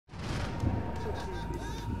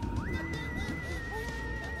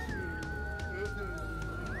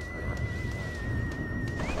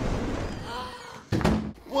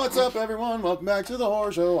What's up, everyone? Welcome back to the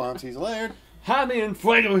Horror Show. I'm Cecil Laird. Jaime and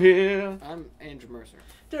Fuego here. I'm Andrew Mercer.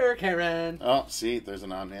 Dirk Heron. Oh, see, there's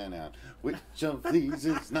an on and out. Which of these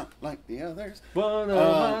is not like the others? One of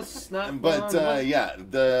us, not But one of us. yeah,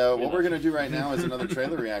 what we're gonna do right now is another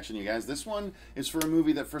trailer reaction, you guys. This one is for a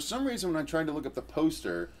movie that, for some reason, when I tried to look up the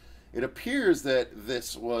poster, it appears that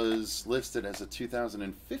this was listed as a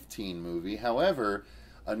 2015 movie. However,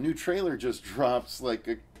 a new trailer just dropped like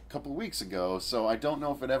a couple weeks ago, so I don't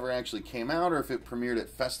know if it ever actually came out or if it premiered at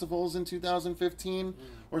festivals in 2015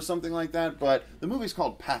 or something like that. But the movie's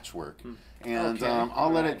called Patchwork, and I'll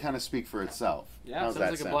let it kind of speak for itself. Yeah, How's sounds that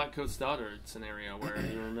like sound? a Black Coat Stoddard scenario where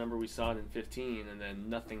you remember we saw it in 15 and then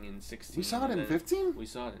nothing in 16. We saw it in 15? We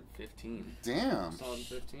saw it in 15. Damn. Saw it in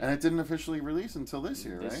 15. And it didn't officially release until this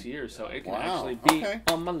year, right? This year, so it can Wow, actually be okay.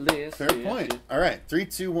 on my list. Fair point. All right, 3,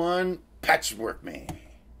 2, 1, Patchwork Me.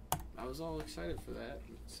 I was all excited for that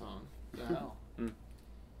song. The hell?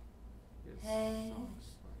 It's Head,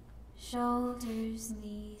 shoulders,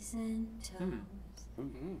 knees and toes.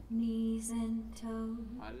 Knees and toes.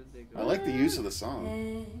 Why did they go? I like the use of the song.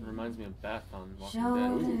 Head, It reminds me of Beth on Walking Dead.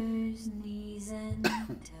 shoulders, knees and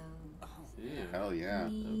toes. Ew. Hell yeah.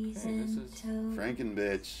 Knees Okay, this and is toes. Franken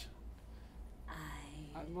bitch.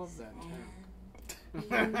 I love that term. If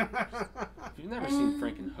you've never seen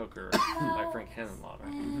Frankenhooker by Frank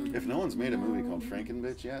Henenlotter, If no one's made a movie called Franken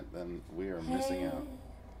bitch yet, then we are missing out.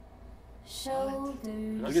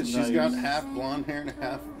 Shoulders. Look at, she's got half blonde hair and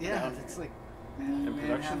half Yeah, brown. it's like and man,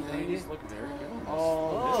 production half values lady. look very good. On this.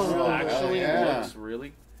 Oh, This hell actually yeah. looks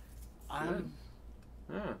really I'm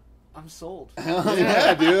yeah. I'm sold. Hell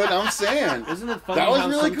yeah, dude! I'm saying Isn't it funny that was how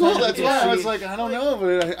really cool. sometimes That's you why I see- was like, I don't know,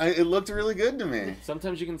 but it looked really good to me.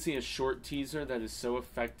 Sometimes you can see a short teaser that is so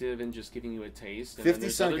effective in just giving you a taste. And 50 then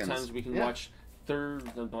there's seconds. other times we can Yeah. watch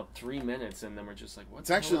about 3 minutes, and then we're just like, what? It's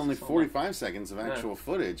the hell actually is only this all 45 seconds of actual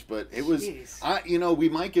footage, but it was, Jeez. we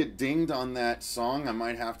might get dinged on that song. I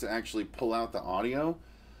might have to actually pull out the audio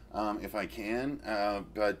if I can.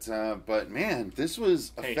 But man, this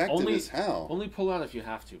was Hey, effective as hell. Only pull out if you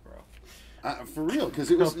have to, bro. For real, because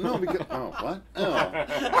it was because what? Oh,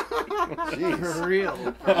 jeez. For real.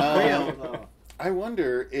 For real though. I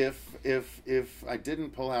wonder if I didn't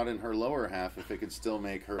pull out in her lower half, if it could still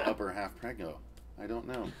make her upper half preggo. I don't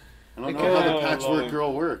know. I don't It know could. how the Patchwork Lord.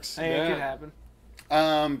 Girl works. Hey, Yeah. it could happen.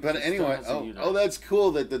 But anyway, has a uterus. that's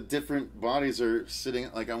cool that the different bodies are sitting.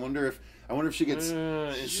 Like, I wonder if she gets.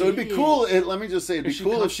 Is So it'd be cool. Let me just say, it'd be Is she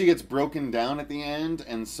cool if she gets broken down at the end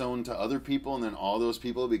and sewn to other people, and then all those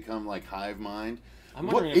people become like hive mind. I'm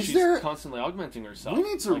What- wondering if is she's there- constantly augmenting herself. We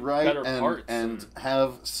need to like, write better parts and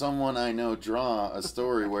have someone I know draw a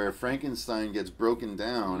story where Frankenstein gets broken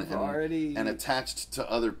down You've already- and attached to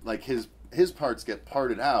other, like his parts get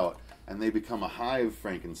parted out and they become a hive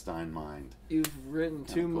Frankenstein mind. You've written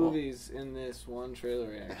two cool. movies in this one trailer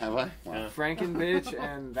reaction. Have I? Yeah. Frankenbitch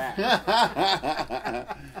and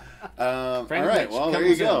that. All Frank right, Mitch, well, there coming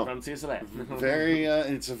you soon go. From Cecil. Very,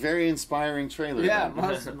 it's a very inspiring trailer. Yeah,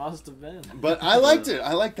 then. must have been. But I liked it.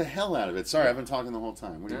 I liked the hell out of it. Sorry, I've been talking the whole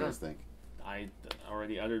time. What do you Yeah. guys think? I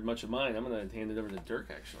already uttered much of mine. I'm going to hand it over to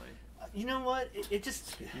Dirk, actually. You know what? It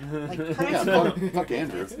just like Yeah, kind of fuck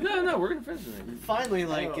Andrew. No, we're going to finish it. finally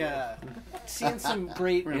like seeing some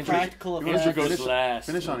great Andrew- practical Andrew effects, Andrew goes finish- last.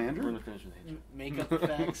 finish on Andrew? We're going to finish with Andrew. makeup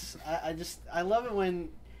effects. I love it when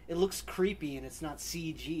it looks creepy and it's not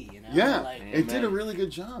CG. You know? Yeah, Like, it did a Amen. really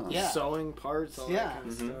good job. Yeah. Sewing parts, all Yeah. that kind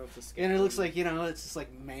of Mhm. stuff. The skin. and it looks like it's just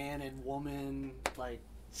like man and woman like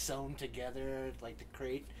sewn together like to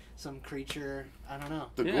create some creature. I don't know.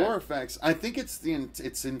 The Yeah. gore effects, I think it's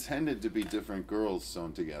intended to be different girls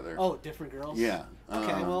sewn together. Oh, different girls. Yeah.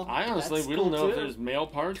 Okay. Well, I honestly, that's we don't cool, know if too. there's male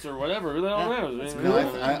parts or whatever. Who the hell Yeah, knows? that's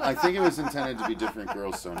No, cool. I think it was intended to be different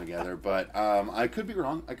girls sewn together, but I could be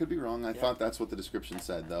wrong. I thought that's what the description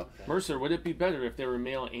said, though. Mercer, would it be better if there were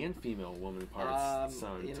male and female woman parts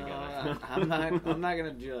sewn you know, together? I'm not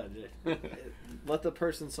gonna judge it. Let the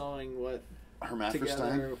person sewing what Hermaphrodite.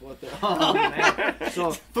 together. What the oh man!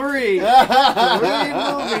 So three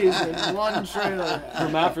movies in one trailer.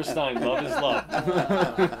 Hermaphrodite, love is love.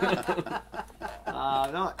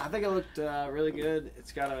 No, I think it looked really good.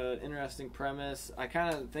 It's got an interesting premise. I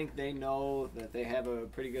kind of think they know that they have a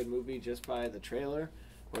pretty good movie just by the trailer,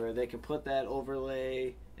 where they can put that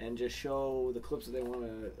overlay and just show the clips that they want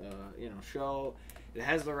to, show. It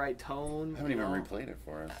has the right tone. I haven't even you know, replayed it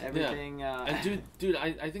for us. everything. And dude,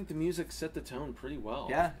 I think the music set the tone pretty well.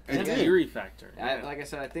 Yeah, It And the did. eerie factor. Like I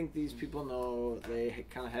said, I think these people know they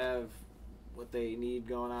kind of have what they need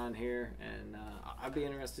going on here, and I'd be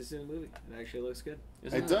interested to see the movie. It actually looks good.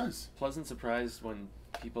 Isn't It does. Pleasant surprise when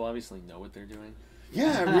people obviously know what they're doing.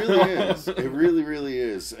 Yeah, it really is. It really, really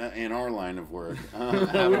is. In our line of work, having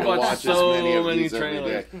to watch watch so as many of many these every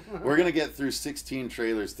day. trailers. We're gonna get through 16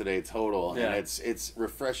 trailers today total, Yeah. and it's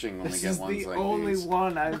refreshing when This we get is ones the like only these.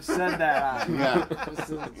 one I've said that on. Yeah.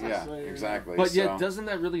 Just Yeah, so you know. exactly. But yet, So- doesn't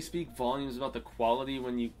that really speak volumes about the quality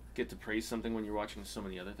when you get to praise something when you're watching so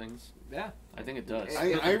many other things? Yeah. I think it does.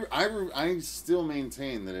 I still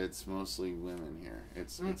maintain that it's mostly women here.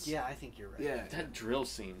 It's Yeah, I think you're right. Yeah. That drill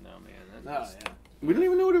scene, though, man. Oh, That yeah. we don't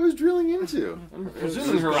even know what it was drilling into. I'm It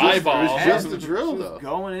presuming was her just- eyeball. It was just a drill, She was though.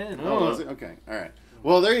 going in. Oh, was it? Okay. All right.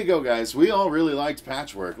 Well, there you go, guys. We all really liked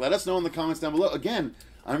Patchwork. Let us know in the comments down below. Again,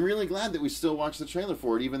 I'm really glad that we still watched the trailer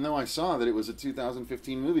for it, even though I saw that it was a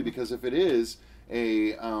 2015 movie, because if it is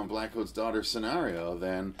a Black Coat's Daughter scenario,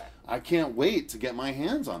 then I can't wait to get my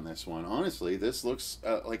hands on this one. Honestly, this looks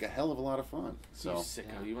like a hell of a lot of fun. So, So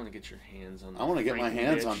sicko, you want to get your hands on. I want to get my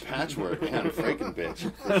hands on Patchwork and Franken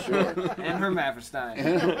bitch for sure. And Hermaphrodite.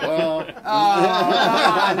 Well,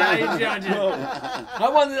 Oh, now you're judging. I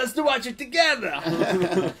wanted us to watch it together.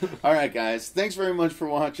 all right, guys. Thanks very much for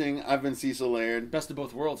watching. I've been Cecil Laird, Best of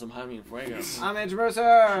both worlds. I'm Jaime and Fuego. I'm Andrew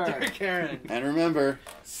Mercer. Karen. and remember,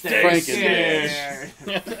 Stay Franken scared.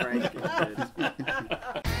 bitch. Franken bitch.